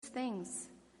things.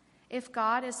 If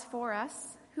God is for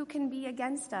us, who can be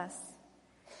against us?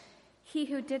 He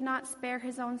who did not spare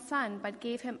his own son, but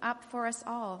gave him up for us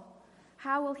all,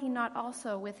 how will he not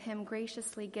also with him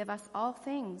graciously give us all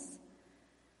things?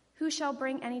 Who shall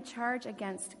bring any charge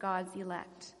against God's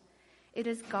elect? It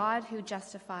is God who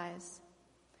justifies.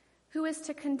 Who is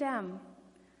to condemn?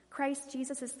 Christ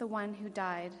Jesus is the one who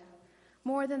died.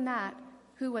 More than that,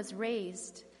 who was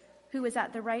raised, who is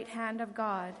at the right hand of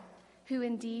God, who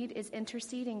indeed is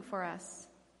interceding for us.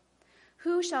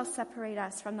 Who shall separate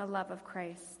us from the love of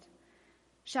Christ?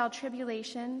 Shall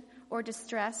tribulation or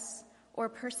distress or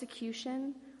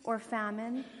persecution or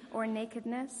famine or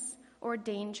nakedness or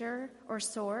danger or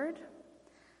sword?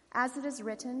 As it is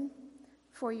written,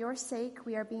 for your sake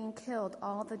we are being killed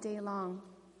all the day long.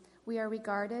 We are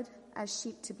regarded as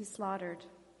sheep to be slaughtered.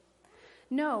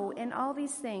 No, in all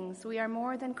these things we are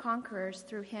more than conquerors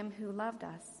through him who loved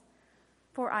us.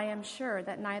 For I am sure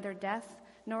that neither death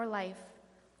nor life,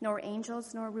 nor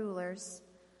angels nor rulers,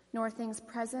 nor things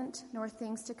present nor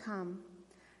things to come,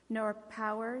 nor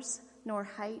powers, nor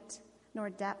height, nor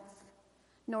depth,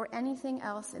 nor anything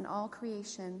else in all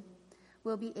creation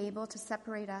will be able to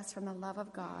separate us from the love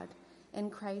of God in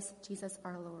Christ Jesus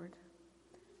our Lord.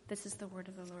 This is the word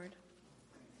of the Lord.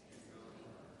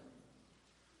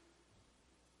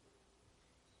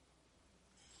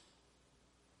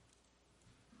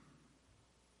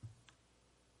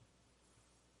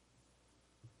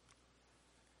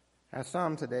 Our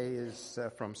psalm today is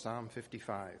from Psalm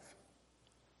 55.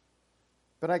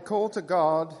 But I call to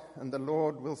God, and the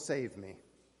Lord will save me.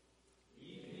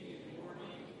 Evening and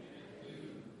morning and at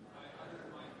noon, I utter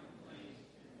my complaint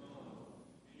and moan,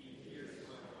 and he hears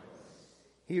my voice.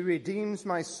 He redeems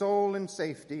my soul in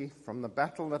safety from the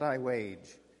battle that I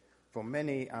wage, for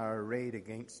many are arrayed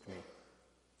against me.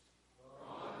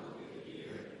 God will give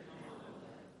ear and come on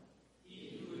them.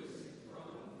 He who is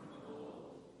enthroned from of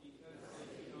old, because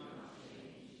they do not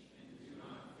change and do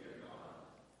not fear God.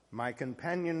 My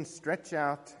companions stretch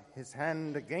out his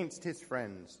hand against his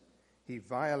friends. He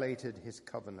violated his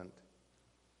covenant.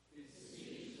 His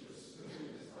speech was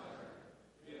smooth as butter,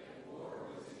 yet war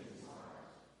was in his heart.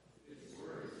 His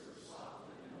words were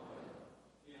softer than oil,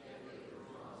 yet they were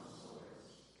drawn swords.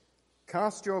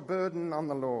 Cast your burden on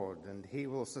the Lord, and he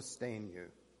will sustain you.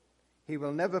 He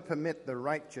will never permit the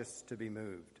righteous to be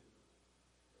moved.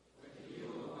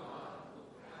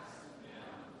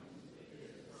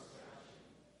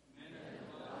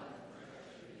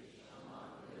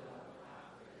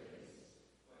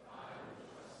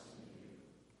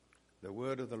 The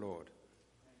word of the Lord.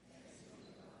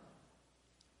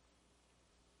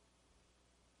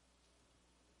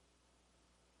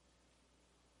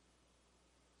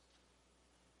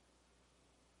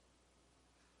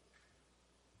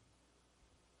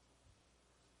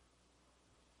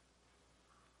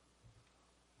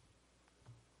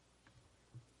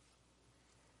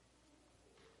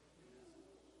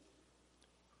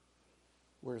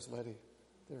 Where's Letty?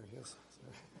 There he is.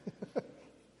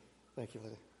 Thank you,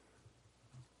 Letty.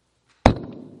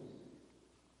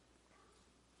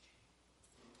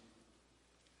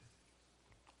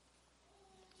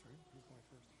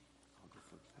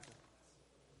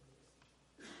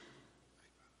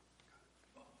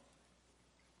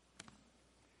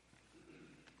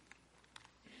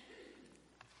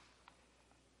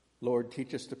 Lord,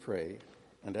 teach us to pray,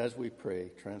 and as we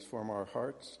pray, transform our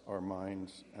hearts, our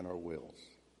minds, and our wills.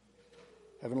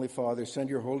 Heavenly Father,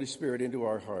 send your Holy Spirit into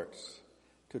our hearts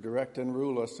to direct and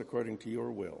rule us according to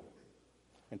your will,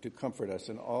 and to comfort us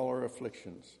in all our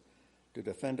afflictions, to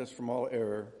defend us from all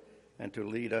error, and to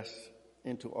lead us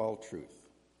into all truth.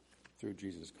 Through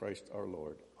Jesus Christ our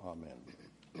Lord. Amen.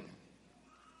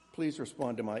 Please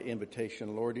respond to my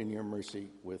invitation, Lord, in your mercy,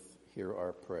 with hear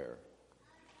our prayer.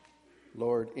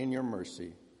 Lord, in your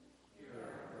mercy,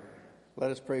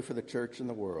 let us pray for the church and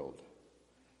the world.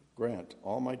 Grant,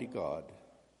 Almighty God,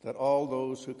 that all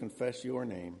those who confess your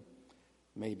name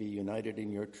may be united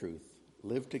in your truth,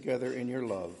 live together in your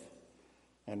love,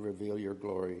 and reveal your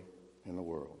glory in the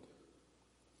world.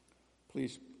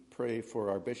 Please pray for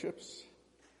our bishops,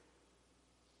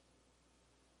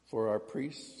 for our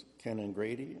priests, Ken and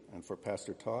Grady, and for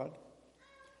Pastor Todd,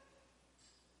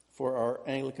 for our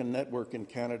Anglican network in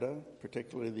Canada,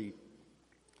 particularly the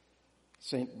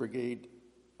St. Brigade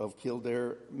of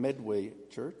Kildare Medway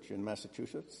Church in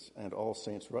Massachusetts and All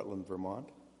Saints Rutland, Vermont.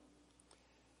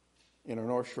 In our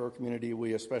North Shore community,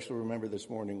 we especially remember this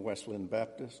morning Westland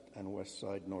Baptist and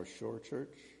Westside North Shore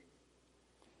Church.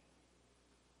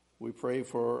 We pray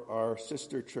for our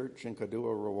sister church in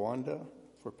Kadua, Rwanda,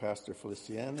 for Pastor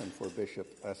Felicien and for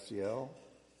Bishop Asiel.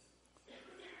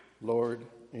 Lord,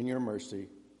 in your mercy,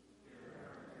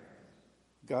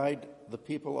 Guide the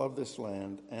people of this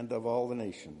land and of all the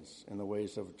nations in the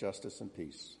ways of justice and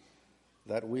peace,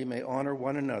 that we may honor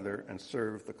one another and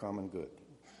serve the common good.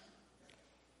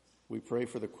 We pray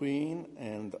for the Queen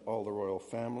and all the royal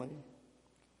family,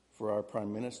 for our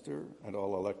Prime Minister and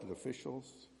all elected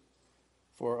officials,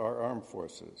 for our armed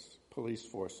forces, police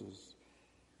forces,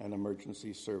 and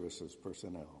emergency services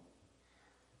personnel.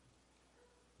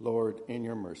 Lord, in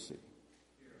your mercy.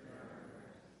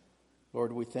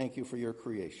 Lord, we thank you for your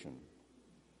creation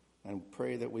and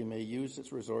pray that we may use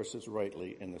its resources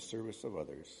rightly in the service of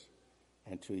others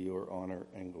and to your honor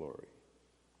and glory.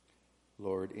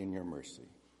 Lord, in your mercy.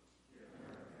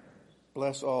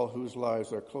 Bless all whose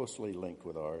lives are closely linked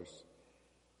with ours,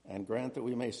 and grant that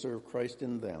we may serve Christ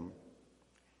in them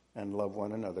and love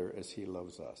one another as he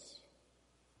loves us.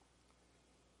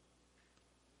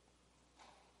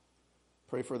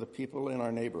 Pray for the people in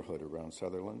our neighborhood around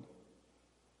Sutherland,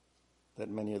 that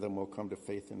many of them will come to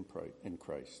faith in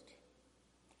Christ.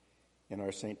 In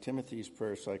our St. Timothy's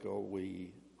prayer cycle,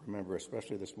 we remember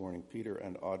especially this morning Peter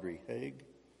and Audrey Haig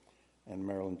and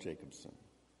Marilyn Jacobson.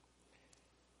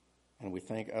 And we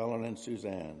thank Alan and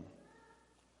Suzanne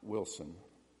Wilson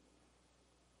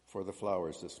for the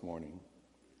flowers this morning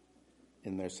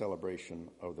in their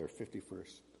celebration of their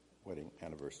 51st wedding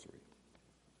anniversary.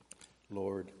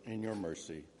 Lord, in your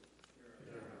mercy.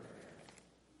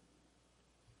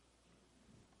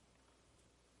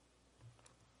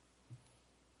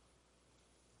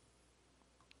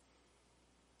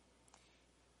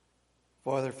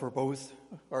 Father, for both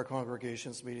our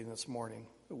congregations meeting this morning,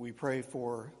 we pray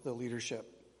for the leadership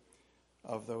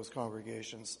of those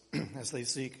congregations as they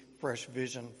seek fresh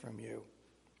vision from you.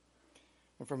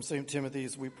 And from St.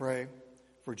 Timothy's, we pray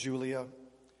for Julia,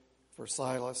 for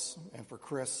Silas, and for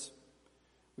Chris.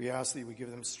 We ask that you would give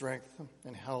them strength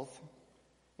and health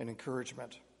and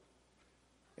encouragement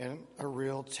and a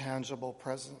real tangible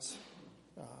presence,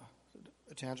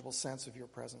 a tangible sense of your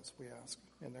presence, we ask,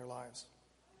 in their lives.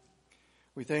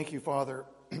 We thank you, Father,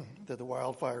 that the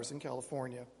wildfires in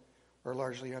California are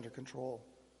largely under control.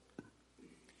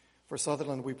 For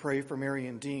Sutherland, we pray for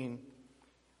Marion Dean,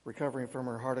 recovering from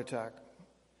her heart attack.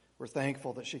 We're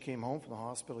thankful that she came home from the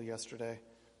hospital yesterday.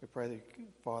 We pray,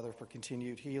 Father, for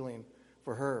continued healing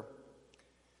for her.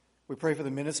 We pray for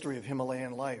the ministry of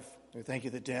Himalayan Life. We thank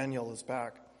you that Daniel is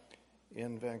back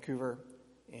in Vancouver,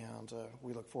 and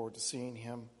we look forward to seeing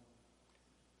him.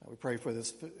 We pray for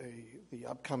the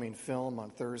upcoming film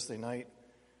on Thursday night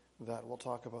that will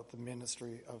talk about the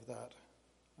ministry of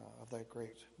that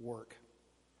great work.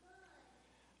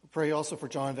 We pray also for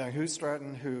John Van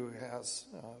Hoestraten, who has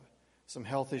some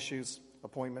health issues,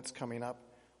 appointments coming up.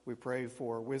 We pray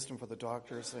for wisdom for the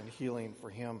doctors and healing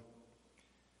for him.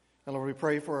 And Lord, we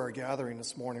pray for our gathering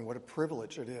this morning. What a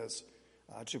privilege it is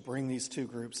to bring these two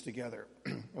groups together.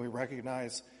 And we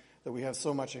recognize that we have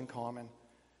so much in common.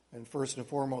 And first and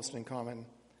foremost in common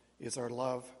is our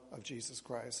love of Jesus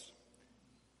Christ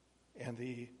and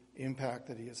the impact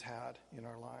that he has had in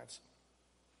our lives.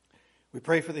 We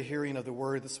pray for the hearing of the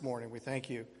word this morning. We thank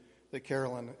you that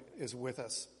Carolyn is with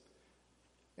us.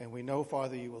 And we know,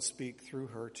 Father, you will speak through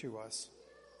her to us.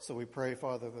 So we pray,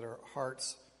 Father, that our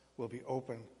hearts will be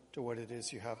open to what it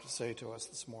is you have to say to us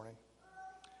this morning.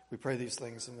 We pray these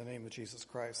things in the name of Jesus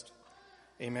Christ.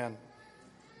 Amen.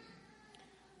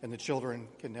 And the children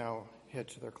can now head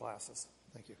to their classes.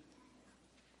 Thank you.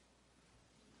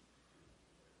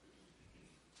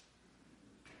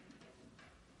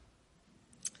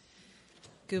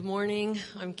 Good morning.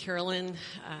 I'm Carolyn.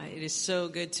 It is so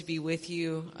good to be with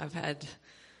you. I've had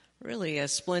really a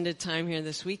splendid time here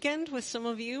this weekend with some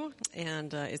of you,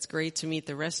 and it's great to meet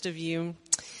the rest of you.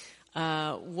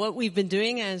 What we've been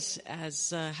doing, as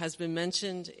has been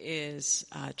mentioned, is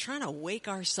trying to wake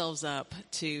ourselves up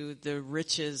to the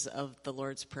riches of the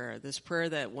Lord's Prayer. This prayer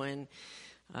that when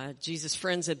Jesus'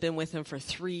 friends had been with him for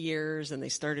 3 years and they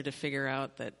started to figure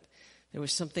out that there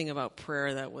was something about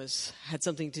prayer that had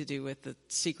something to do with the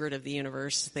secret of the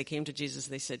universe, they came to Jesus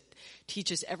and they said,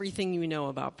 "Teach us everything you know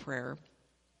about prayer."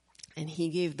 And he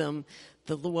gave them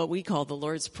what we call the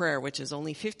Lord's Prayer, which is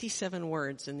only 57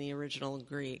 words in the original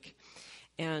Greek.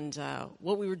 And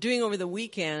what we were doing over the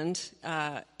weekend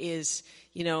is,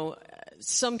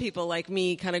 some people like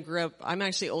me kind of grew up. I'm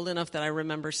actually old enough that I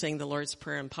remember saying the Lord's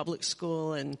Prayer in public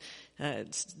school and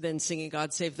then singing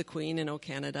God Save the Queen in O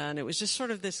Canada. And it was just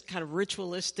sort of this kind of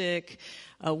ritualistic,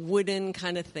 wooden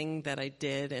kind of thing that I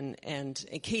did. And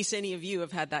in case any of you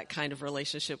have had that kind of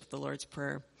relationship with the Lord's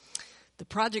Prayer, the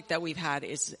project that we've had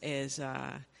is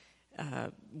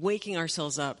waking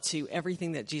ourselves up to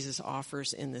everything that Jesus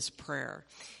offers in this prayer.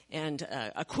 And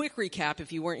a quick recap,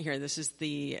 if you weren't here, this is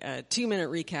the 2-minute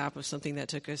recap of something that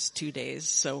took us 2 days,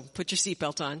 so put your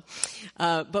seatbelt on.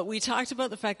 But we talked about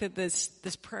the fact that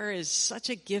this prayer is such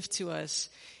a gift to us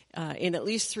in at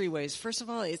least 3 ways. First of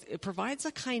all, it provides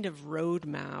a kind of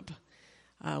roadmap.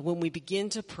 When we begin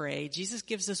to pray, Jesus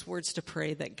gives us words to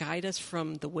pray that guide us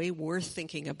from the way we're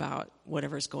thinking about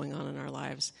whatever's going on in our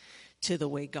lives to the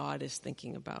way God is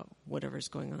thinking about whatever's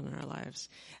going on in our lives.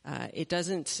 It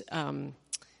doesn't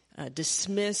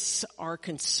dismiss our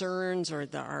concerns or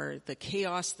the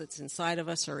chaos that's inside of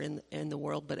us or in the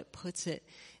world, but it puts it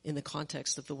in the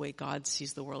context of the way God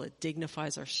sees the world. It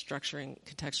dignifies our structure and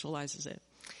contextualizes it.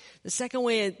 The second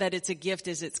way that it's a gift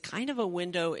is it's kind of a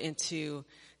window into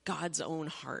God's own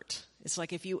heart. It's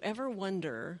like if you ever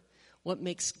wonder what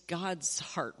makes God's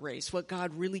heart race, what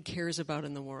God really cares about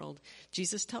in the world,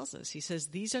 Jesus tells us. He says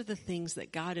these are the things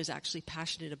that God is actually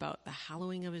passionate about: the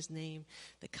hallowing of his name,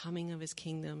 the coming of his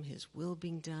kingdom, his will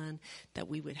being done, that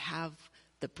we would have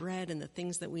the bread and the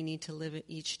things that we need to live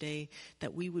each day,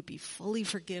 that we would be fully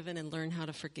forgiven and learn how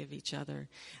to forgive each other,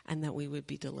 and that we would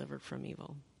be delivered from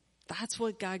evil. That's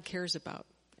what God cares about.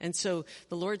 And so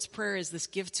the Lord's Prayer is this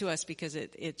gift to us because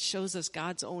it shows us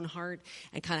God's own heart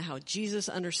and kind of how Jesus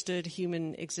understood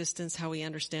human existence, how he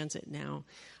understands it now.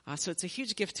 So it's a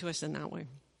huge gift to us in that way.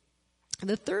 And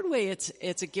the third way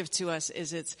it's a gift to us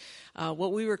is it's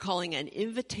what we were calling an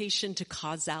invitation to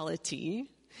causality.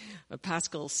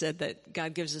 Pascal said that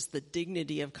God gives us the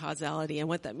dignity of causality. And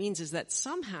what that means is that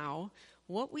somehow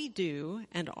what we do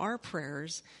and our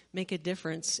prayers make a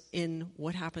difference in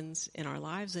what happens in our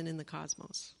lives and in the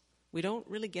cosmos. We don't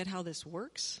really get how this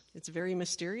works. It's very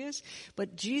mysterious.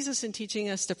 But Jesus, in teaching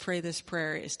us to pray this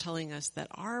prayer, is telling us that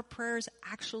our prayers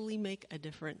actually make a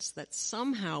difference, that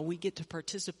somehow we get to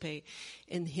participate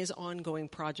in his ongoing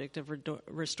project of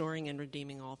restoring and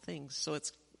redeeming all things. So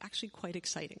it's actually quite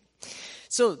exciting.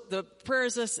 So the prayer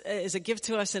is a gift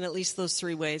to us in at least those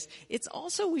 3 ways. It's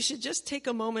also, we should just take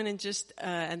a moment and just,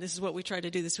 and this is what we tried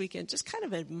to do this weekend, just kind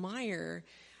of admire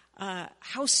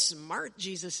how smart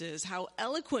Jesus is, how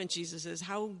eloquent Jesus is,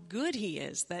 how good he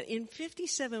is, that in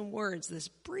 57 words, this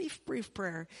brief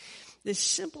prayer, this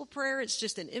simple prayer, it's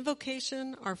just an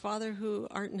invocation, our Father who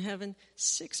art in heaven,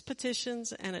 6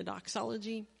 petitions and a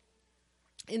doxology.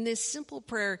 In this simple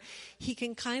prayer, he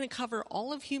can kind of cover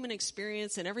all of human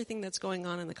experience and everything that's going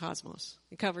on in the cosmos.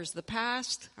 It covers the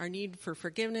past, our need for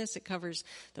forgiveness. It covers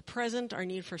the present, our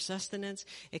need for sustenance.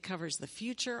 It covers the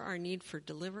future, our need for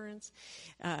deliverance.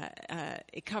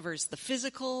 It covers the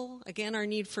physical, again, our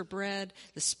need for bread.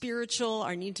 The spiritual,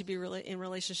 our need to be in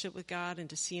relationship with God and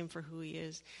to see him for who he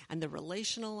is. And the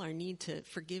relational, our need to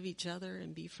forgive each other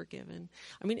and be forgiven.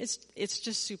 I mean, it's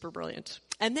just super brilliant.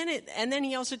 And then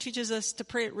he also teaches us to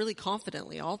pray it really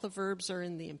confidently. All the verbs are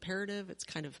in the imperative. It's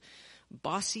kind of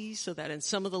bossy, so that in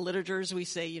some of the literatures we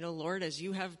say, Lord, as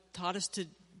you have taught us to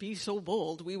be so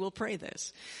bold, we will pray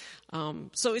this.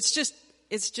 So it's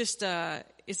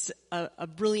a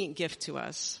brilliant gift to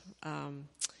us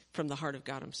from the heart of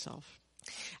God himself.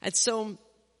 And so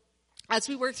as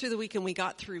we worked through the weekend, we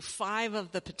got through 5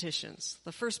 of the petitions.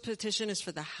 The first petition is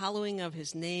for the hallowing of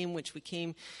his name, which we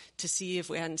came to see, if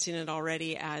we hadn't seen it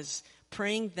already, as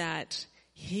praying that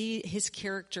his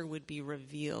character would be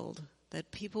revealed,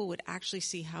 that people would actually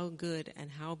see how good and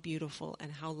how beautiful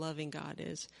and how loving God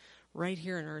is right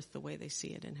here on earth the way they see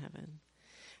it in heaven.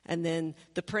 And then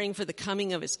the praying for the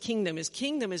coming of his kingdom. His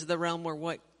kingdom is the realm where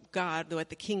what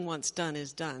the king wants done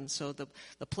is done. So the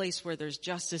place where there's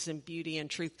justice and beauty and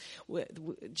truth.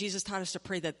 Jesus taught us to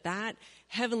pray that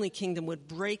heavenly kingdom would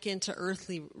break into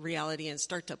earthly reality and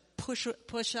start to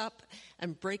push up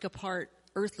and break apart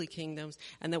earthly kingdoms,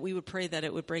 and that we would pray that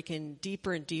it would break in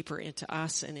deeper and deeper into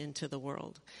us and into the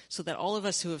world, so that all of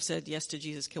us who have said yes to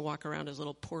Jesus can walk around as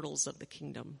little portals of the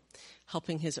kingdom,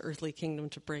 helping his earthly kingdom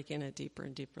to break in at deeper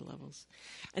and deeper levels.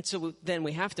 And so then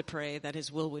we have to pray that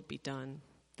his will would be done,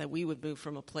 that we would move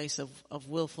from a place of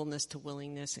willfulness to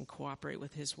willingness and cooperate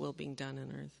with his will being done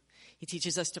on earth. He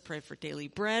teaches us to pray for daily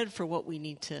bread, for what we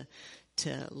need to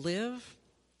live.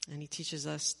 And he teaches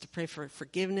us to pray for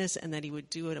forgiveness, and that he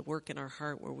would do it at work in our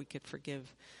heart where we could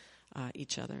forgive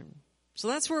each other. So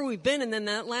that's where we've been, and then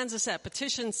that lands us at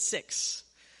petition 6.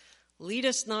 Lead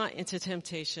us not into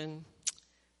temptation,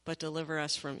 but deliver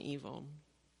us from evil.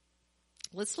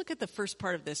 Let's look at the first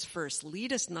part of this first.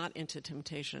 Lead us not into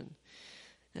temptation.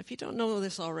 Now, if you don't know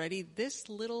this already, this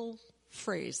little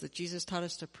phrase that Jesus taught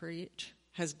us to preach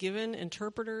has given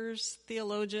interpreters,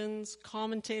 theologians,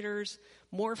 commentators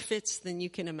more fits than you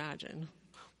can imagine.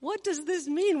 What does this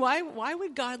mean? Why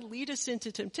would God lead us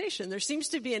into temptation? There seems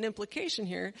to be an implication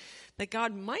here that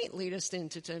God might lead us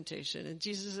into temptation. And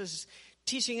Jesus is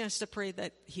teaching us to pray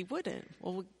that he wouldn't.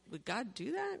 Well, would God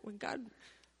do that? Would God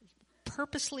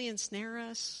purposely ensnare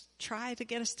us, try to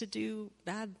get us to do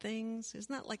bad things?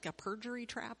 Isn't that like a perjury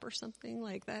trap or something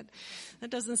like that? That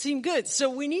doesn't seem good. So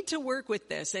we need to work with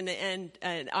this. And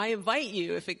I invite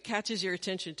you, if it catches your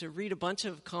attention, to read a bunch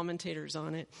of commentators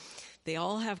on it. They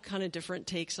all have kind of different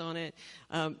takes on it.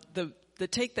 The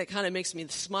take that kind of makes me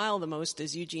smile the most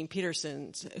is Eugene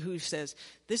Peterson's, who says,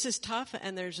 this is tough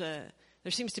and there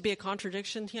seems to be a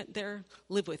contradiction there.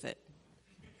 Live with it.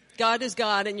 God is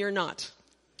God and you're not.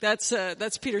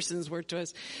 That's Peterson's word to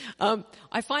us.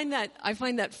 I find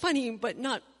that funny, but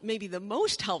not maybe the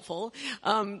most helpful.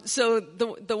 So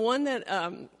the one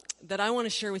that I want to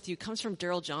share with you comes from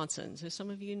Darrell Johnson. So some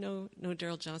of you know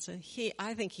Darrell Johnson.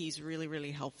 I think he's really,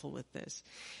 really helpful with this.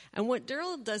 And what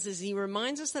Darrell does is he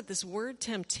reminds us that this word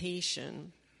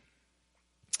temptation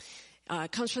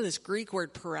comes from this Greek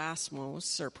word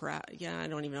parasmos, I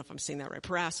don't even know if I'm saying that right.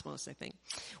 Parasmos, I think,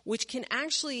 which can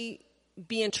actually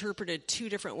be interpreted two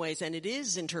different ways, and it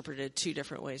is interpreted two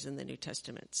different ways in the New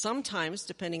Testament. Sometimes,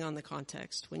 depending on the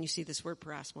context, when you see this word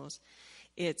parasmos,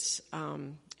 it's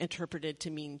interpreted to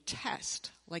mean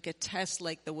test, like a test,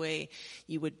 like the way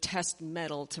you would test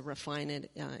metal to refine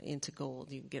it into gold.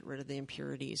 You get rid of the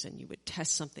impurities, and you would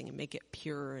test something and make it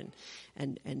pure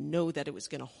and know that it was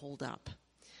going to hold up.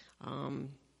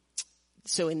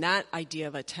 So in that idea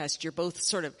of a test, you're both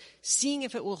sort of seeing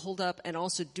if it will hold up and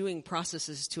also doing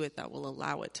processes to it that will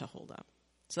allow it to hold up.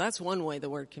 So that's one way the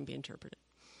word can be interpreted.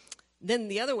 Then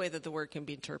the other way that the word can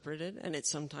be interpreted, and it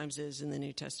sometimes is in the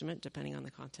New Testament, depending on the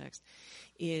context,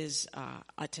 is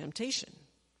a temptation,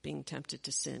 being tempted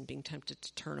to sin, being tempted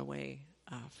to turn away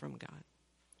from God.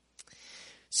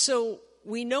 So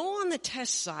we know on the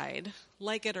test side,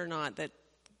 like it or not, that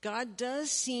God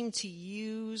does seem to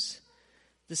use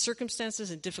the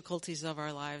circumstances and difficulties of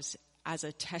our lives as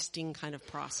a testing kind of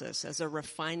process, as a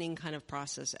refining kind of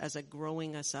process, as a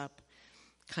growing us up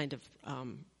kind of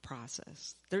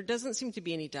process. There doesn't seem to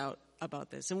be any doubt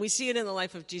about this. And we see it in the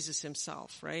life of Jesus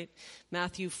himself, right?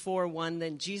 Matthew 4:1,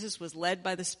 then Jesus was led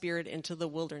by the Spirit into the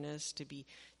wilderness to be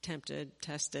tempted,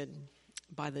 tested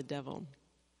by the devil.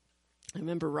 I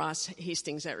remember Ross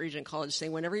Hastings at Regent College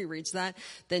saying whenever he reads that,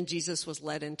 then Jesus was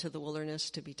led into the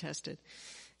wilderness to be tested.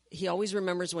 He always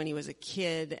remembers when he was a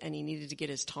kid and he needed to get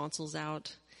his tonsils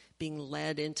out, being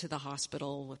led into the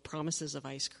hospital with promises of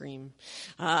ice cream.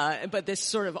 But this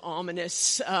sort of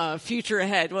ominous future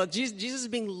ahead. Well, Jesus is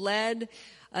being led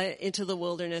into the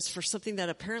wilderness for something that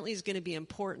apparently is going to be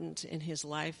important in his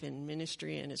life and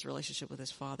ministry and his relationship with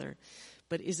his Father,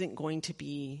 but isn't going to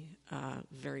be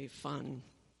very fun.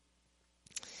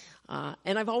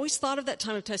 And I've always thought of that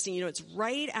time of testing, it's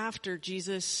right after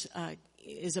Jesus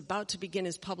is about to begin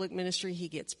his public ministry. He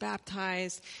gets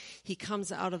baptized. He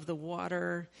comes out of the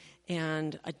water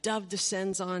and a dove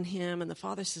descends on him. And the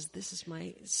Father says, this is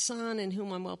my son in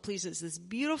whom I'm well pleased. It's this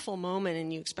beautiful moment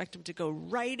and you expect him to go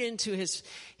right into his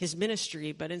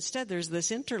ministry. But instead there's this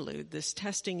interlude, this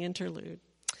testing interlude,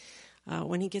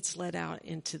 when he gets led out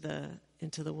into the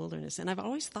wilderness. And I've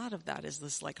always thought of that as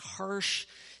this like harsh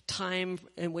time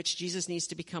in which Jesus needs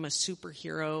to become a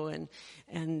superhero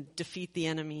and defeat the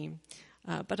enemy.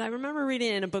 But I remember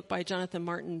reading in a book by Jonathan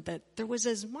Martin that there was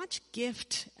as much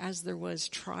gift as there was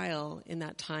trial in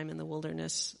that time in the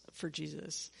wilderness for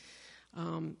Jesus.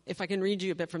 If I can read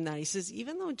you a bit from that, he says,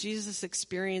 even though Jesus'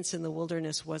 experience in the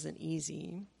wilderness wasn't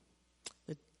easy,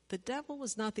 the devil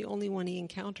was not the only one he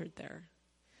encountered there.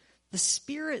 The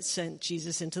Spirit sent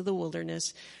Jesus into the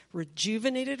wilderness,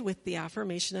 rejuvenated with the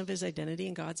affirmation of his identity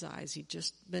in God's eyes. He'd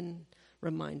just been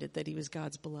reminded that he was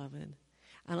God's beloved,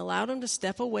 and allowed him to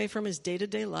step away from his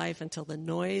day-to-day life until the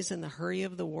noise and the hurry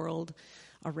of the world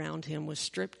around him was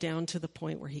stripped down to the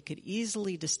point where he could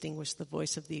easily distinguish the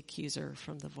voice of the accuser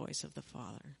from the voice of the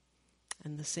Father.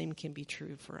 And the same can be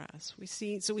true for us. We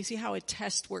see how a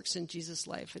test works in Jesus'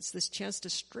 life. It's this chance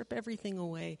to strip everything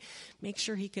away, make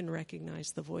sure he can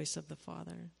recognize the voice of the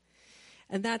Father.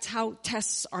 And that's how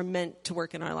tests are meant to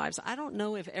work in our lives. I don't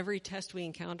know if every test we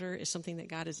encounter is something that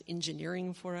God is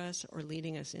engineering for us or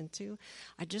leading us into.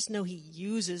 I just know he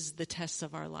uses the tests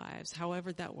of our lives,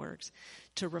 however that works,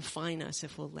 to refine us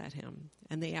if we'll let him.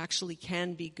 And they actually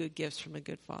can be good gifts from a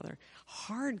good Father.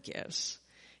 Hard gifts.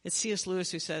 It's C.S.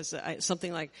 Lewis who says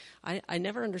something like, I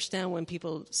never understand when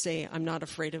people say, I'm not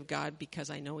afraid of God because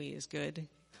I know he is good.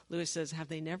 Lewis says, have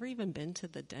they never even been to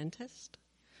the dentist?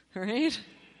 All right?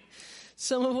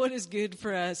 Some of what is good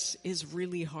for us is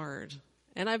really hard.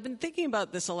 And I've been thinking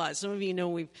about this a lot. Some of you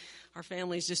know our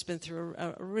family's just been through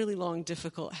a really long,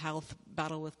 difficult health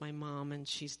battle with my mom, and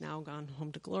she's now gone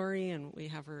home to glory, and we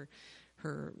have her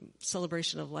her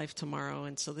celebration of life tomorrow.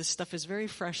 And so this stuff is very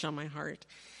fresh on my heart.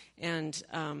 And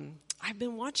I've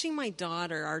been watching my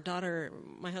daughter. Our daughter,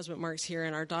 my husband Mark's here,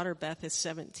 and our daughter Beth is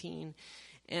 17.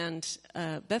 And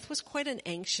Beth was quite an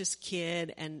anxious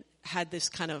kid and had this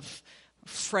kind of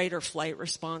fright or flight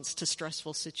response to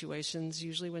stressful situations.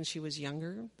 Usually when she was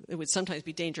younger, it would sometimes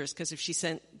be dangerous, because if she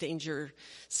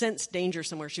sensed danger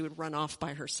somewhere, she would run off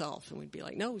by herself, and we'd be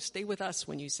like, no, stay with us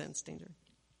when you sense danger.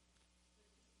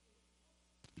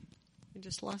 We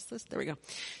just lost this. There we go.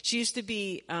 She used to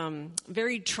be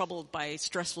very troubled by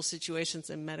stressful situations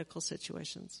and medical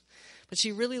situations, but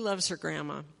she really loves her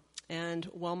grandma. And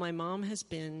while my mom has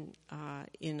been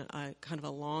in a kind of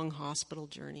a long hospital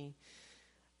journey,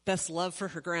 Beth's love for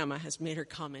her grandma has made her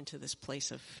come into this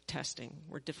place of testing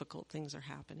where difficult things are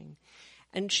happening.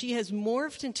 And she has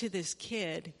morphed into this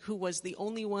kid who was the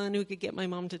only one who could get my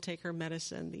mom to take her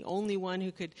medicine, the only one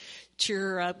who could cheer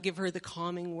her up, give her the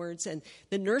calming words. And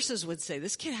the nurses would say,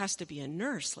 this kid has to be a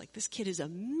nurse. Like, this kid is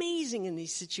amazing in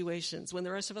these situations. When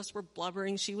the rest of us were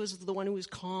blubbering, she was the one who was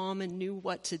calm and knew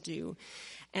what to do.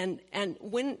 And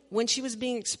when she was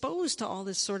being exposed to all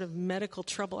this sort of medical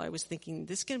trouble, I was thinking,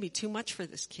 this is going to be too much for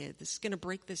this kid. This is going to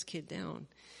break this kid down.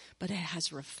 But it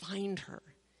has refined her.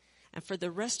 And for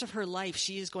the rest of her life,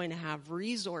 she is going to have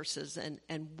resources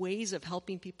and ways of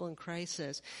helping people in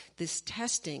crisis. This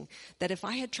testing, that if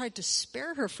I had tried to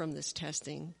spare her from this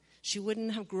testing, she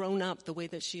wouldn't have grown up the way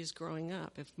that she is growing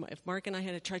up. If Mark and I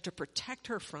had tried to protect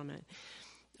her from it,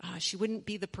 she wouldn't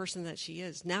be the person that she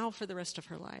is now for the rest of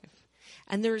her life.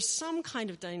 And there is some kind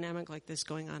of dynamic like this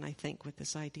going on, I think, with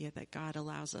this idea that God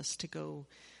allows us to go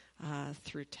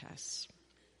through tests.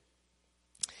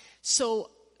 So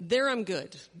there I'm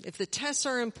good. If the tests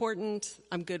are important,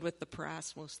 I'm good with the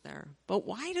parasmos there. But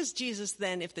why does Jesus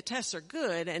then, if the tests are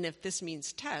good, and if this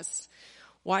means tests,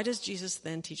 why does Jesus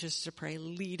then teach us to pray,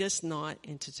 lead us not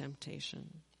into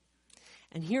temptation?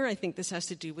 And here I think this has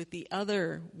to do with the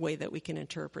other way that we can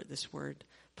interpret this word,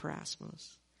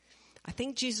 parasmos. I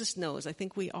think Jesus knows, I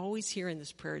think we always hear in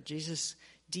this prayer, Jesus'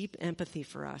 deep empathy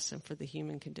for us and for the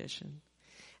human condition.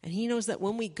 And he knows that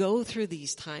when we go through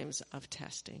these times of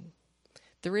testing,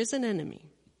 there is an enemy.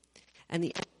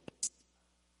 And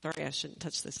sorry, I shouldn't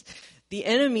touch this. The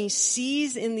enemy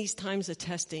sees in these times of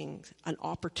testing an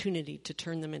opportunity to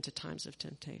turn them into times of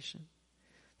temptation.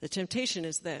 The temptation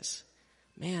is this: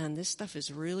 man, this stuff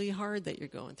is really hard that you're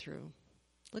going through.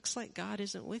 Looks like God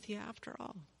isn't with you after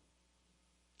all.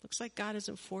 Looks like God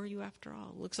isn't for you after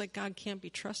all. Looks like God can't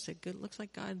be trusted. Looks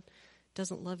like God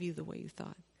doesn't love you the way you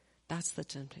thought. That's the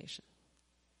temptation.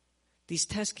 These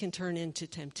tests can turn into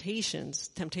temptations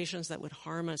that would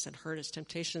harm us and hurt us,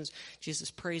 temptations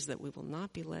Jesus prays that we will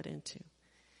not be led into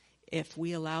if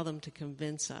we allow them to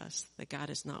convince us that God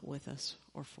is not with us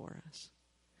or for us.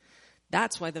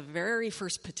 That's why the very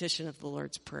first petition of the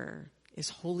Lord's Prayer is,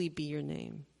 holy be your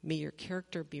name. May your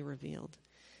character be revealed.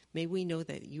 May we know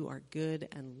that you are good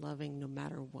and loving no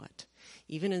matter what,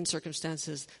 even in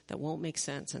circumstances that won't make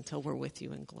sense until we're with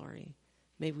you in glory.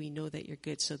 May we know that you're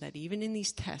good, so that even in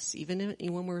these tests, even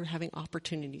when we're having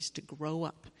opportunities to grow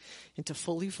up into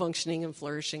fully functioning and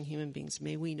flourishing human beings,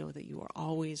 may we know that you are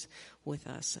always with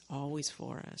us, always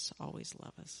for us, always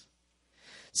love us.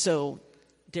 So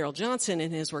Darrell Johnson, in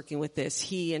his working with this,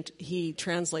 he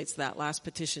translates that last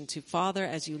petition to, Father,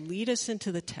 as you lead us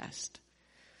into the test,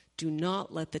 do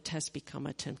not let the test become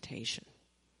a temptation.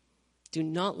 Do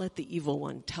not let the evil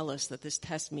one tell us that this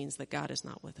test means that God is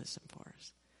not with us and for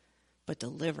us. But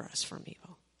deliver us from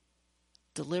evil.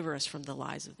 Deliver us from the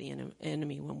lies of the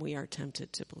enemy when we are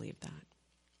tempted to believe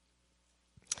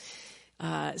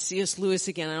that. C.S. Lewis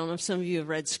again, I don't know if some of you have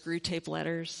read Screwtape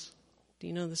Letters. Do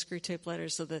you know the Screwtape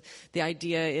Letters? So the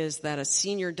idea is that a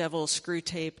senior devil,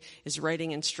 Screwtape, is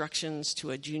writing instructions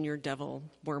to a junior devil,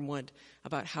 Wormwood,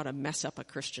 about how to mess up a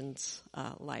Christian's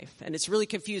life. And it's really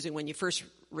confusing when you first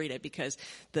read it, because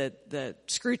the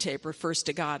Screwtape refers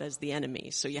to God as the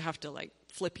enemy. So you have to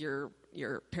flip your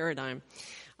paradigm.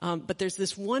 But there's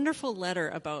this wonderful letter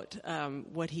about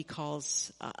what he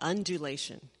calls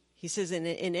undulation. He says in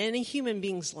any human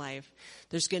being's life,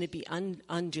 there's going to be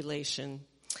undulation,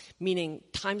 meaning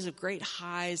times of great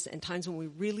highs and times when we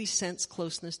really sense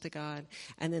closeness to God,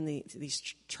 and then these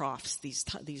troughs,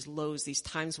 these lows, these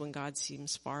times when God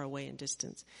seems far away and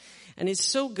distant. And it's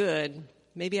so good.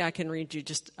 Maybe I can read you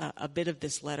just a bit of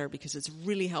this letter, because it's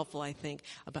really helpful, I think,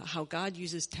 about how God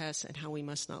uses tests and how we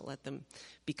must not let them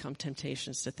become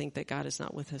temptations to think that God is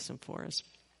not with us and for us.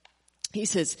 He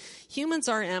says, humans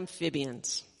are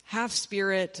amphibians, half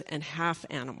spirit and half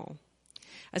animal.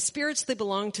 As spirits, they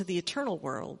belong to the eternal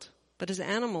world, but as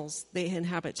animals, they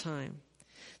inhabit time.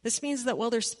 This means that while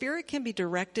their spirit can be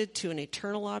directed to an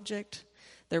eternal object,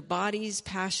 their bodies,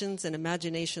 passions, and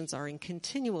imaginations are in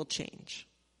continual change.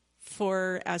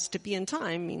 For as to be in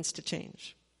time means to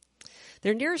change.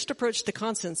 Their nearest approach to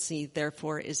constancy,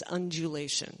 therefore, is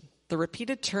undulation, the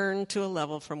repeated turn to a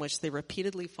level from which they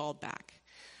repeatedly fall back,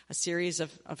 a series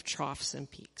of troughs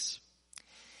and peaks.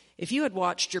 If you had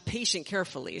watched your patient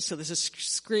carefully, so this is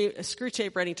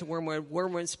Screwtape writing to Wormwood.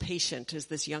 Wormwood's patient is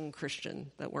this young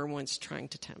Christian that Wormwood's trying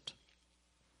to tempt.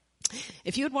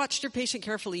 If you had watched your patient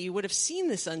carefully, you would have seen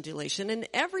this undulation in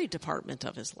every department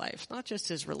of his life, not just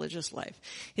his religious life.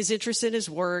 His interest in his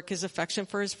work, his affection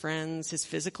for his friends, his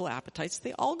physical appetites,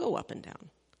 they all go up and down.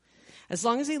 As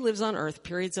long as he lives on earth,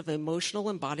 periods of emotional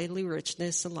and bodily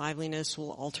richness and liveliness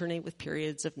will alternate with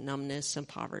periods of numbness and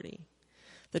poverty.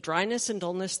 The dryness and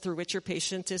dullness through which your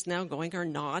patient is now going are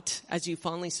not, as you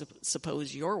fondly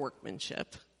suppose, your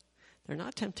workmanship. They're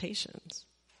not temptations.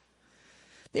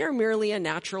 They are merely a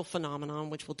natural phenomenon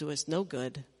which will do us no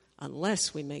good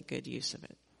unless we make good use of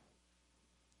it.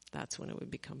 That's when it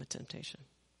would become a temptation.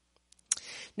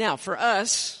 Now, for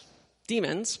us,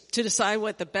 demons, to decide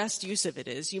what the best use of it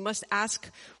is, you must ask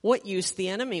what use the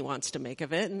enemy wants to make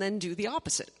of it and then do the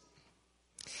opposite.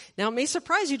 Now, it may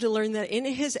surprise you to learn that in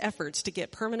his efforts to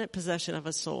get permanent possession of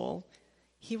a soul,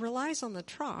 he relies on the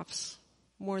troughs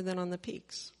more than on the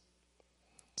peaks.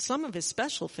 Some of his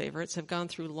special favorites have gone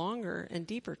through longer and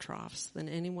deeper troughs than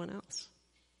anyone else.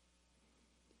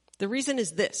 The reason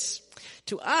is this.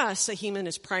 To us, a human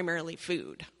is primarily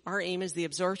food. Our aim is the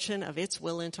absorption of its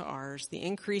will into ours, the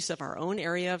increase of our own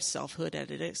area of selfhood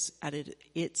at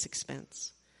its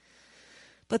expense.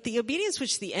 But the obedience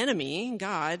which the enemy,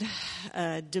 God,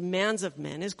 demands of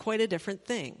men is quite a different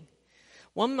thing.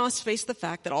 One must face the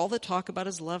fact that all the talk about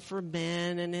his love for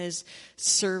men and his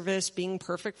service being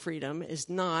perfect freedom is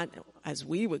not, as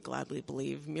we would gladly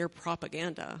believe, mere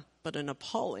propaganda, but an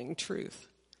appalling truth.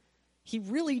 He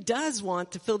really does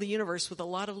want to fill the universe with a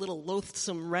lot of little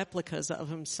loathsome replicas of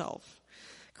himself.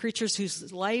 Creatures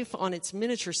whose life on its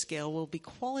miniature scale will be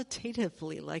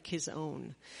qualitatively like his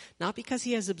own, not because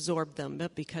he has absorbed them,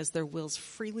 but because their wills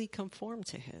freely conform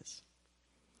to his.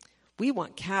 We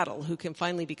want cattle who can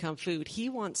finally become food. He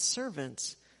wants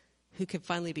servants who can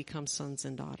finally become sons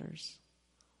and daughters.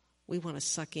 We want to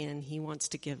suck in. He wants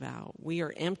to give out. We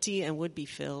are empty and would be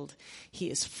filled. He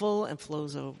is full and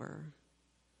flows over.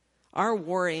 Our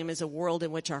war aim is a world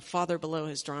in which our Father below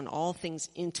has drawn all things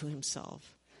into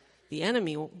himself. The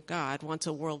enemy, God, wants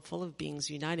a world full of beings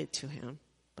united to him,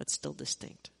 but still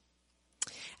distinct.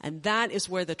 And that is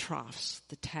where the troughs,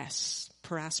 the tests,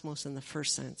 parasmos in the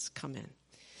first sense, come in.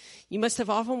 You must have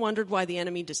often wondered why the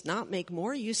enemy does not make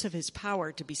more use of his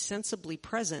power to be sensibly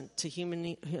present to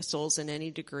human souls in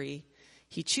any degree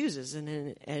he chooses and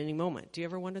at any moment. Do you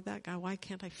ever wonder that? God, why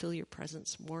can't I feel your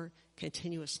presence more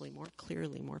continuously, more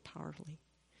clearly, more powerfully?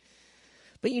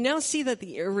 But you now see that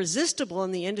the irresistible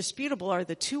and the indisputable are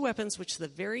the two weapons which the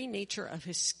very nature of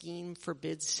his scheme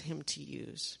forbids him to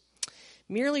use.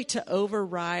 Merely to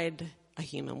override a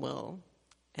human will,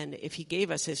 and if he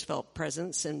gave us his felt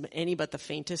presence in any but the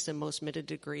faintest and most limited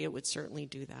degree, it would certainly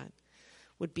do that,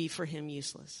 would be for him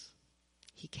useless.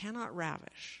 He cannot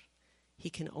ravish. He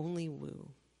can only woo.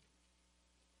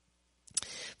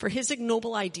 For his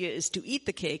ignoble idea is to eat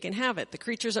the cake and have it. The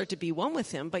creatures are to be one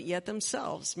with him, but yet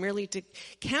themselves. Merely to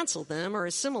cancel them or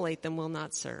assimilate them will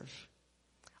not serve.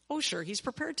 Oh, sure, he's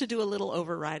prepared to do a little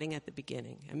overriding at the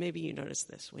beginning. And maybe you noticed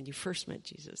this. When you first met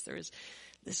Jesus, there is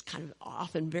this kind of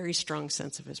often very strong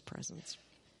sense of his presence.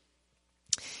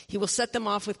 He will set them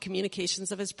off with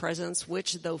communications of his presence,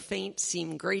 which, though faint,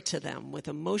 seem great to them, with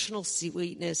emotional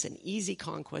sweetness and easy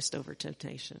conquest over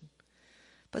temptation.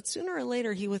 But sooner or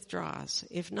later he withdraws,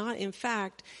 if not, in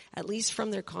fact, at least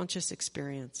from their conscious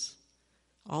experience,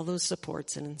 all those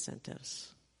supports and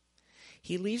incentives.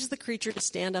 He leaves the creature to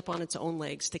stand up on its own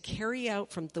legs, to carry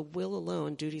out from the will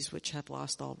alone duties which have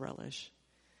lost all relish.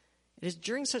 It is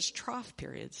during such trough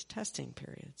periods, testing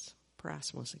periods,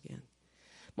 parasmos again,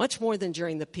 much more than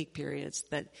during the peak periods,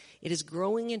 that it is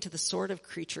growing into the sort of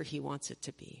creature he wants it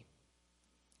to be.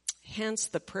 Hence,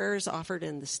 the prayers offered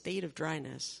in the state of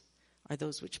dryness are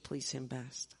those which please him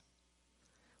best.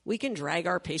 We can drag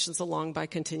our patients along by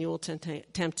continual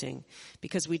tempting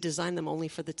because we design them only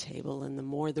for the table, and the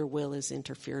more their will is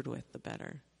interfered with, the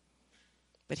better.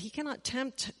 But he cannot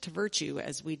tempt to virtue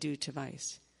as we do to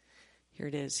vice. Here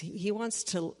it is. He wants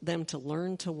them to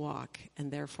learn to walk,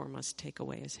 and therefore must take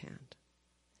away his hand.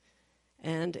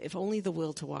 And if only the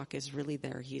will to walk is really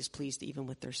there, he is pleased even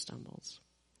with their stumbles.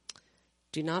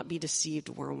 Do not be deceived,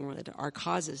 Wormwood. Our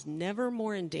cause is never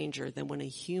more in danger than when a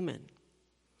human,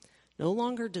 no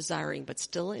longer desiring but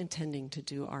still intending to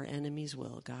do our enemy's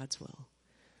will, God's will,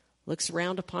 looks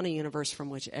around upon a universe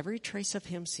from which every trace of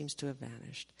him seems to have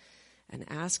vanished,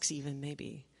 and asks even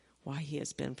maybe why he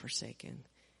has been forsaken,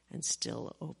 and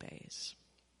still obeys.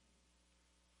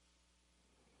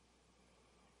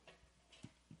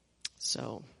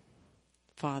 So,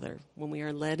 Father, when we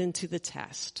are led into the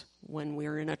test, when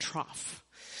we're in a trough,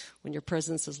 when your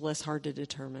presence is less hard to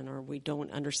determine or we don't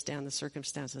understand the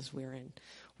circumstances we're in,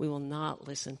 we will not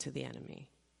listen to the enemy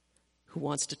who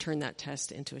wants to turn that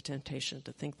test into a temptation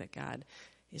to think that God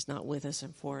is not with us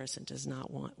and for us and does not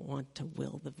want to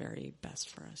will the very best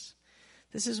for us.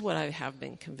 This is what I have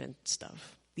been convinced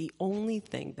of. The only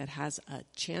thing that has a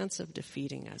chance of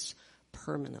defeating us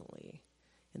permanently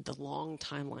in the long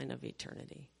timeline of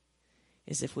eternity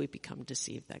is if we become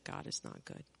deceived that God is not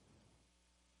good.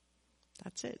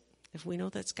 That's it. If we know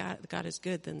that God is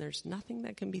good, then there's nothing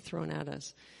that can be thrown at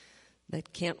us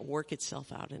that can't work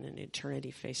itself out in an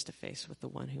eternity face to face with the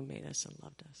one who made us and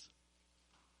loved us.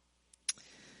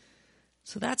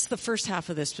 So that's the first half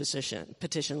of this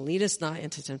petition. Lead us not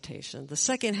into temptation. The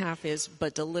second half is,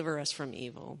 but deliver us from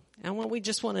evil. And what we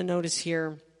just want to notice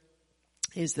here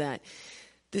is that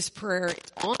this prayer is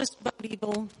honest about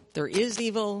evil. There is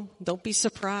evil. Don't be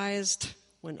surprised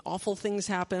when awful things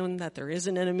happen, that there is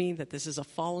an enemy, that this is a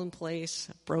fallen place,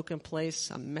 a broken place,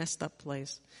 a messed up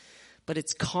place. But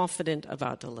it's confident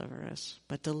about deliver us.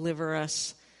 But deliver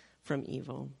us from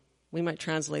evil. We might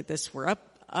translate this, we're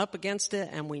up against it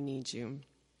and we need you.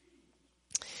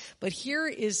 But here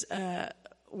is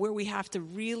where we have to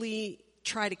really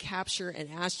try to capture and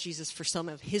ask Jesus for some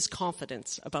of his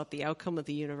confidence about the outcome of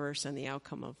the universe and the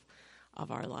outcome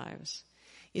of our lives.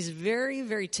 It's very,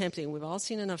 very tempting. We've all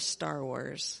seen enough Star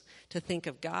Wars to think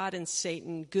of God and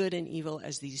Satan, good and evil,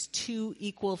 as these two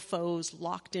equal foes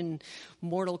locked in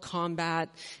mortal combat,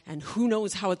 and who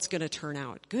knows how it's going to turn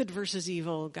out. Good versus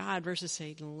evil, God versus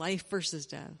Satan, life versus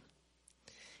death.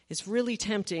 It's really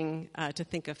tempting to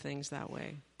think of things that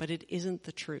way, but it isn't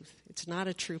the truth. It's not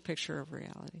a true picture of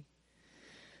reality.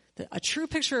 A true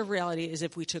picture of reality is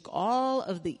if we took all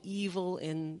of the evil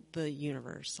in the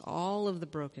universe, all of the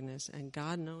brokenness, and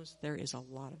God knows there is a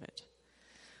lot of it.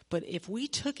 But if we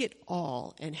took it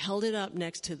all and held it up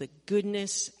next to the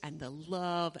goodness and the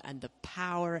love and the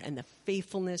power and the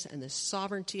faithfulness and the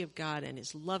sovereignty of God and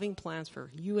his loving plans for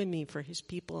you and me, for his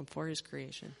people and for his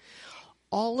creation,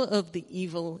 all of the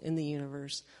evil in the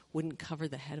universe wouldn't cover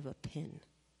the head of a pin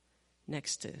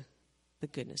next to the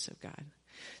goodness of God.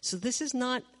 So this is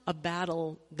not a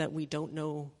battle that we don't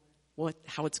know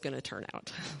how it's going to turn out.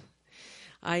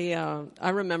 I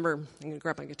remember, I'm going to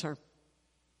grab my guitar.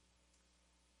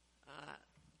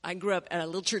 I grew up at a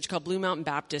little church called Blue Mountain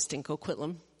Baptist in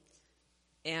Coquitlam.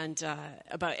 And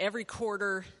about every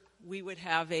quarter, we would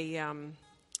have a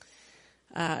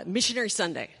missionary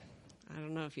Sunday. I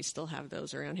don't know if you still have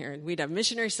those around here. We'd have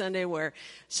Missionary Sunday where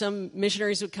some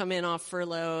missionaries would come in off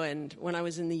furlough. And when I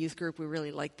was in the youth group, we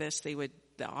really liked this. They would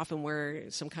often wear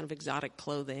some kind of exotic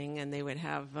clothing, and they would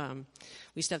have, we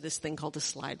used to have this thing called a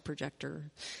slide projector.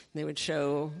 And they would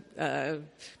show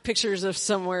pictures of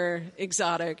somewhere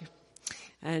exotic.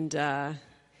 And I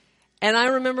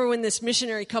remember when this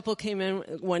missionary couple came in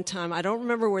one time, I don't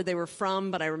remember where they were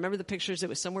from, but I remember the pictures. It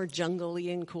was somewhere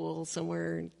jungly and cool,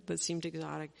 somewhere that seemed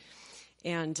exotic.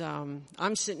 And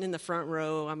I'm sitting in the front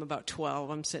row. I'm about 12.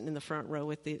 I'm sitting in the front row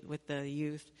with the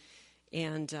youth.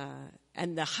 And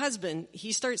the husband,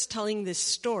 he starts telling this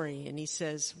story, and he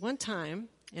says, one time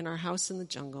in our house in the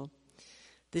jungle,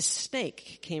 this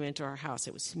snake came into our house.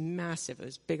 It was massive. It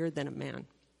was bigger than a man.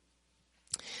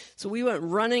 So we went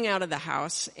running out of the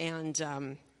house, and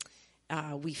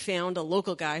we found a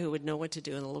local guy who would know what to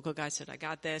do. And the local guy said, I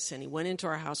got this. And he went into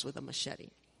our house with a machete.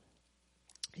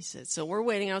 He said, so we're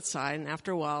waiting outside, and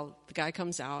after a while, the guy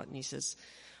comes out, and he says,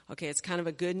 okay, it's kind of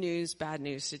a good news, bad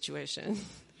news situation.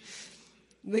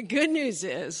 The good news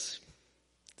is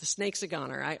the snake's a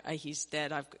goner. He's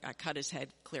dead. I cut his head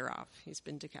clear off. He's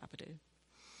been decapitated.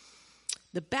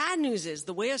 The bad news is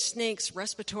the way a snake's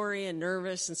respiratory and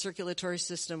nervous and circulatory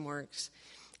system works,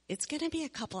 it's going to be a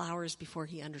couple hours before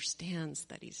he understands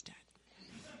that he's dead.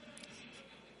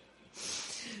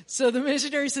 So the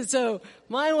missionary said, so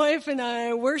my wife and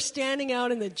I, we're standing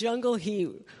out in the jungle heat,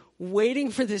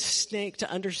 waiting for this snake to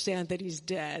understand that he's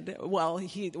dead, while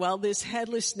this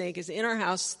headless snake is in our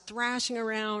house, thrashing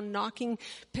around, knocking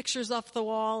pictures off the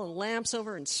wall and lamps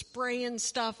over and spraying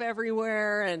stuff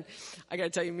everywhere. And I got to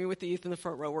tell you, me with the youth in the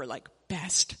front row, we're like,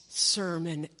 best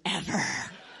sermon ever.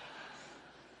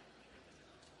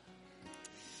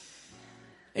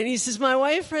 And he says, my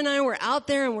wife and I were out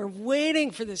there and we're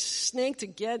waiting for this snake to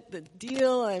get the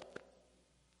deal.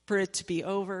 for it to be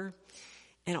over.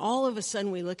 And all of a sudden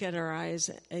we look at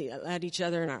at each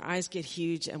other, and our eyes get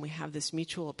huge, and we have this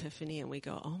mutual epiphany, and we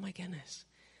go, oh my goodness,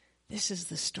 this is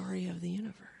the story of the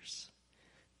universe.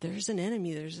 There's an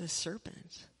enemy, there's a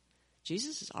serpent.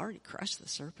 Jesus has already crushed the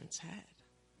serpent's head.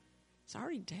 It's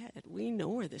already dead. We know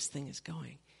where this thing is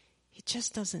going. He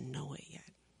just doesn't know it yet.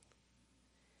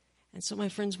 And so, my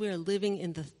friends, we are living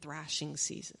in the thrashing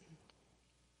season.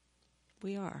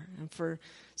 We are. And for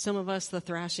some of us, the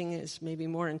thrashing is maybe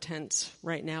more intense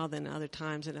right now than other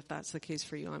times. And if that's the case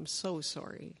for you, I'm so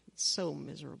sorry. It's so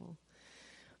miserable.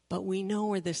 But we know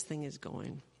where this thing is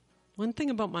going. One thing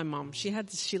about my mom, she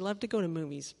loved to go to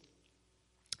movies,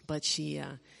 but she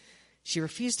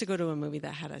refused to go to a movie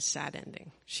that had a sad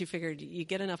ending. She figured you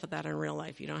get enough of that in real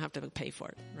life, you don't have to pay for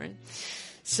it, right?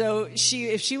 So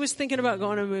if she was thinking about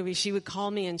going to a movie, she would call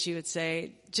me and she would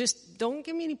say, just don't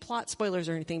give me any plot spoilers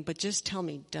or anything, but just tell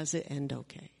me, does it end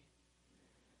okay?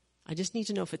 I just need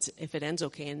to know if it ends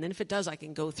okay, and then if it does, I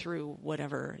can go through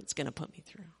whatever it's going to put me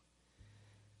through.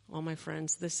 Well, my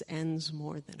friends, this ends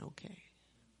more than okay.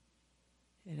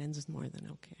 It ends more than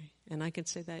okay. And I can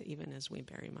say that even as we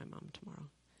bury my mom tomorrow.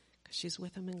 Because she's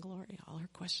with him in glory. All her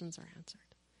questions are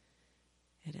answered.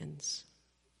 It ends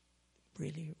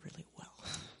really, really well.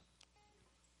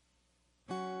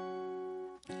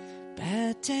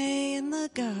 Bad day in the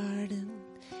garden.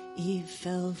 Eve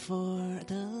fell for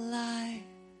the lie.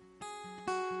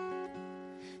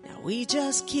 Now we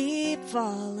just keep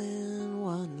falling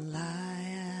one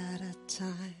lie at a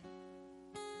time.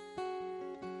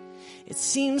 It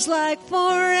seems like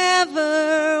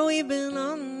forever we've been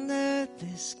under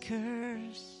this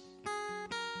curse.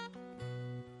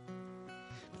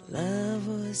 Love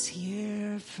was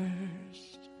here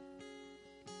first.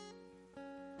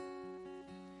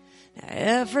 Now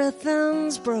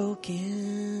everything's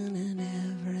broken and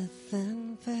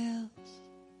everything fails.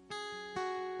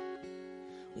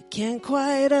 We can't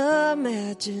quite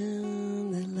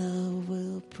imagine that love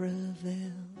will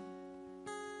prevail.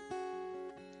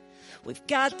 We've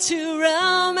got to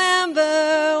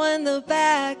remember when the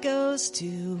bad goes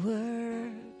to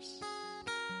worse.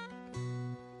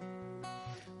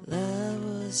 Love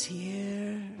was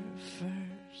here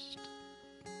first.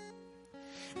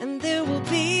 And there will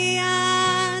be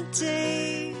a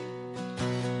day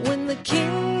when the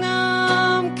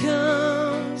kingdom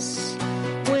comes,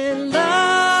 when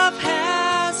love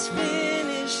has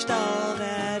finished all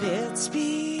that it's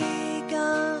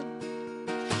begun.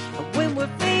 And when we're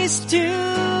face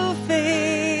to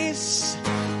face,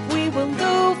 we will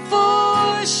know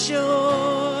for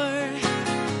sure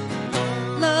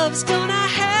love's gonna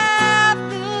have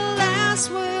the last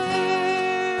word.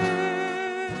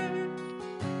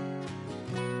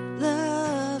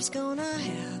 Love's gonna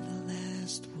have the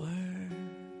last word.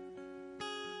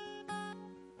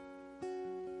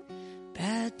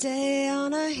 Bad day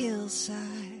on a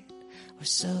hillside, or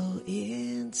so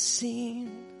it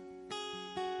seemed.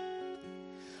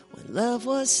 When love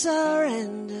was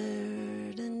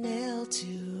surrendered and nailed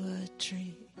to a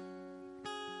tree.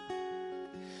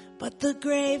 But the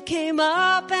grave came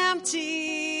up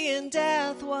empty and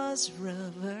death was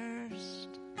reversed.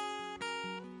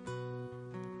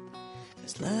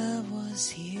 'Cause love was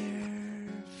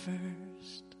here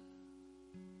first.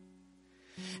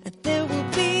 And there will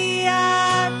be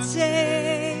a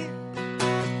day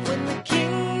when the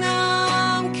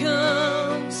kingdom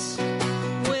comes,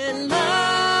 when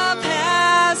love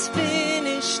has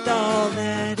finished all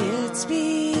that it's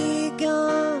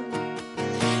begun.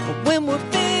 And when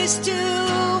we're face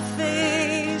to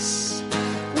face,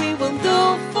 we will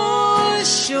know for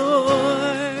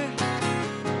sure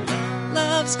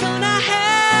love's gonna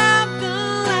have the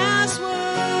last word.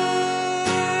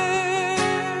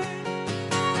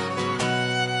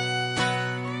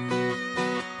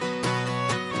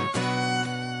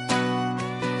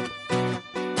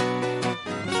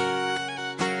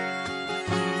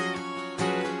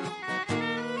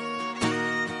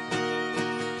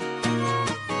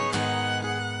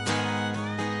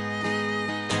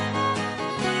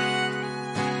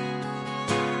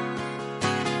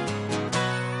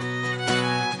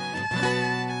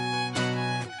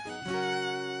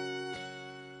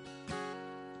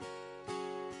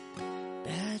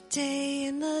 That day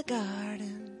in the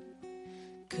garden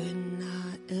could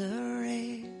not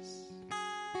erase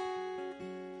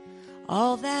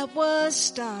all that was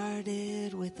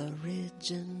started with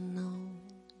original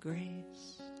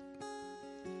grace.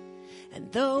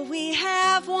 And though we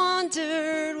have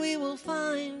wandered, we will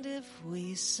find if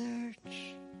we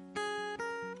search.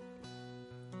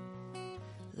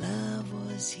 Love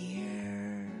was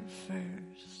here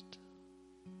first.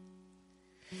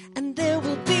 And there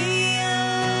will be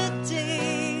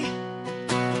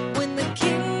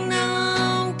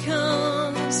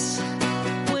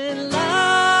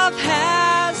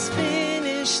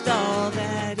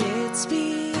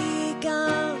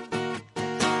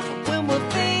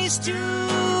praise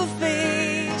to